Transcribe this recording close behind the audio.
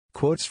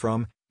Quotes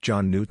from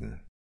John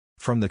Newton.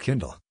 From the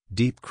Kindle,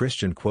 Deep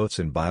Christian Quotes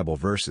and Bible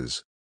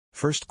Verses.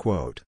 First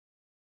quote.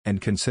 And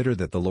consider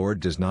that the Lord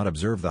does not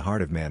observe the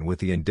heart of man with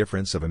the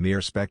indifference of a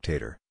mere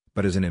spectator,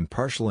 but as an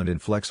impartial and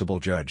inflexible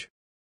judge.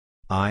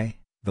 I,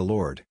 the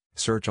Lord,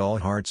 search all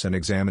hearts and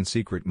examine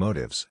secret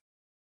motives.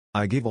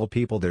 I give all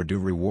people their due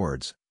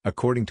rewards,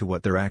 according to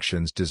what their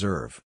actions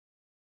deserve.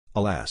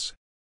 Alas!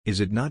 Is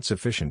it not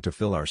sufficient to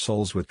fill our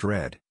souls with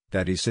dread,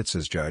 that he sits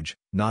as judge,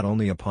 not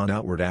only upon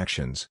outward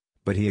actions,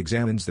 but he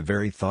examines the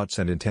very thoughts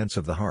and intents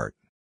of the heart?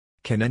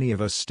 Can any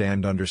of us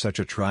stand under such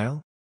a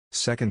trial?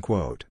 Second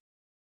quote.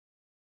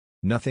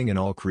 Nothing in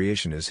all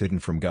creation is hidden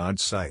from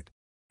God's sight.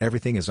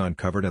 Everything is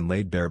uncovered and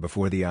laid bare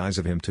before the eyes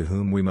of him to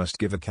whom we must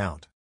give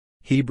account.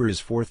 Hebrews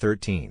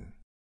 4:13.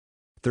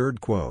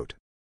 Third quote.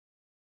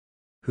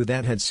 Who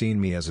that had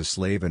seen me as a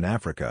slave in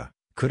Africa,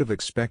 could have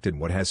expected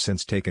what has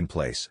since taken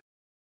place?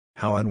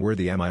 How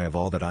unworthy am I of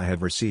all that I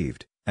have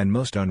received, and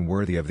most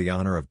unworthy of the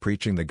honor of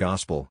preaching the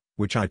gospel,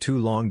 which I too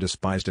long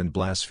despised and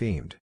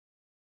blasphemed.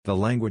 The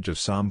language of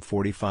Psalm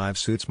 45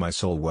 suits my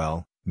soul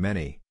well.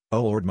 Many,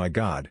 O Lord my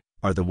God,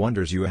 are the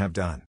wonders you have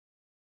done.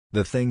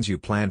 The things you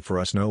planned for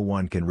us no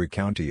one can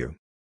recount to you.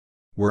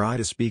 Were I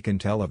to speak and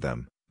tell of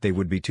them, they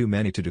would be too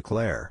many to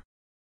declare.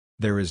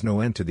 There is no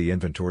end to the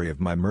inventory of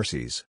my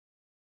mercies.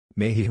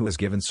 May he who has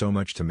given so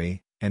much to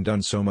me, and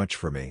done so much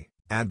for me,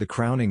 add the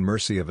crowning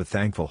mercy of a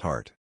thankful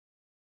heart.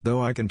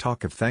 Though I can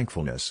talk of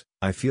thankfulness,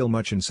 I feel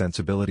much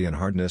insensibility and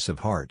hardness of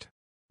heart.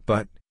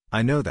 But,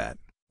 I know that,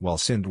 while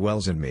sin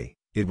dwells in me,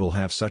 it will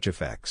have such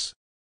effects.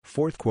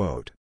 Fourth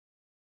quote.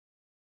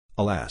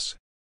 Alas!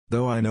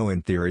 Though I know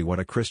in theory what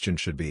a Christian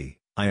should be,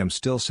 I am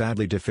still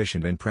sadly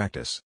deficient in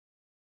practice.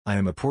 I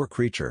am a poor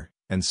creature,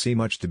 and see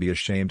much to be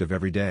ashamed of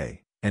every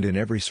day, and in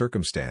every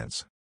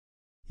circumstance.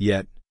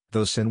 Yet,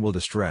 though sin will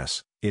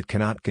distress, it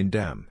cannot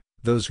condemn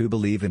those who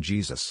believe in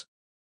Jesus.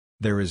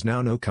 There is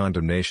now no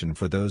condemnation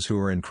for those who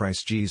are in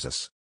Christ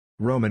Jesus.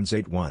 Romans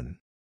 8:1.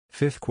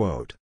 Fifth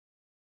quote.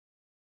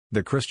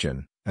 The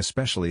Christian,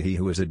 especially he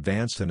who is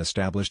advanced and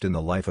established in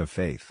the life of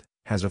faith,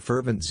 has a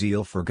fervent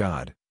zeal for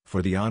God,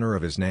 for the honor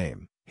of his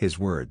name, his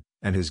word,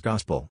 and his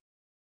gospel.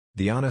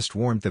 The honest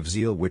warmth of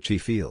zeal which he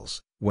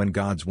feels, when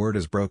God's word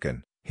is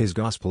broken, his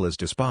gospel is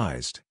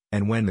despised,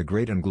 and when the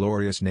great and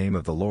glorious name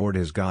of the Lord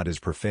his God is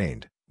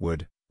profaned,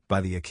 would,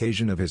 by the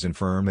occasion of his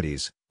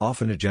infirmities,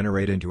 often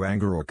degenerate into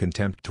anger or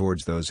contempt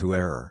towards those who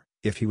err,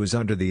 if he was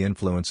under the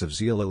influence of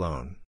zeal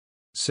alone.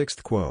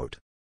 Sixth quote.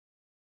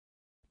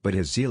 But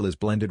his zeal is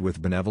blended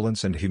with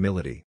benevolence and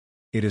humility.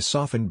 It is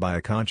softened by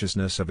a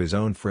consciousness of his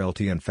own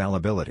frailty and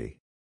fallibility.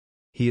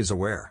 He is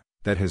aware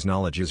that his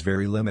knowledge is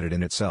very limited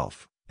in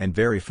itself, and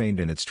very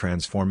faint in its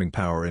transforming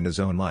power in his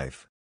own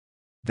life.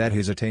 That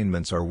his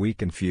attainments are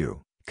weak and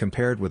few,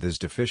 compared with his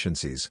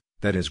deficiencies,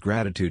 that his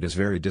gratitude is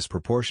very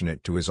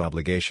disproportionate to his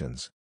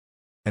obligations.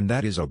 And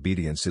that his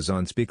obedience is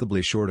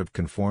unspeakably short of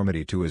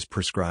conformity to his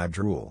prescribed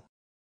rule.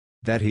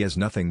 That he has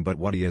nothing but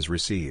what he has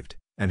received,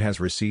 and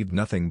has received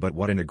nothing but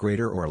what in a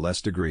greater or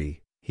less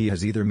degree, he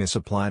has either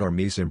misapplied or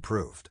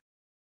misimproved.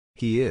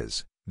 He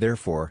is,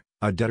 therefore,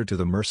 a debtor to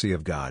the mercy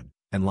of God,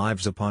 and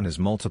lives upon his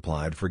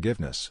multiplied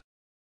forgiveness.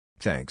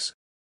 Thanks.